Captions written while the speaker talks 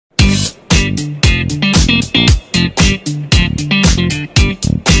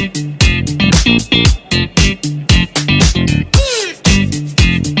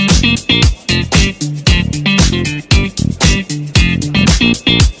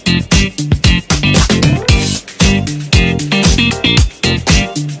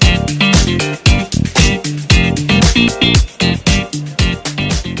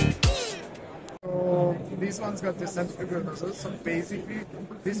centrifugal nozzle. So basically,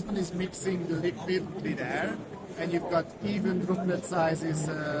 this one is mixing the liquid with air, and you've got even droplet sizes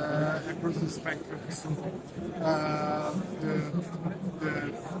across the spectrum. So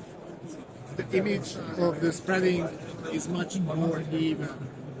the image of the spreading is much more even.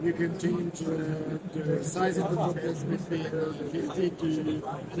 You can change the size of the droplets between 50 to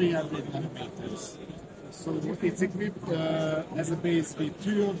 300 millimeters. So it's equipped as a base with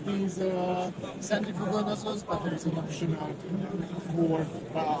 2 of these centrifugal nozzles, but there's an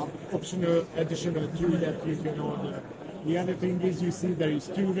optional additional 2 that you can order. The other thing is, you see there is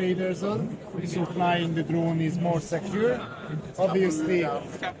 2 radars on, so flying the drone is more secure. Obviously,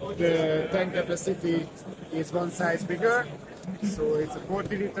 the tank capacity is one size bigger, so it's a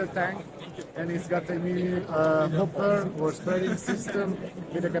 40-liter tank, and it's got a new hopper or spreading system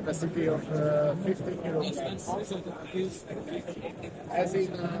with a capacity of 50 kilograms. As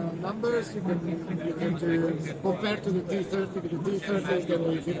in numbers, you can do, compared to the T30, with the T30 you can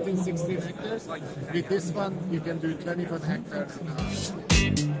do 15-16 hectares. With this one, you can do 21 hectares.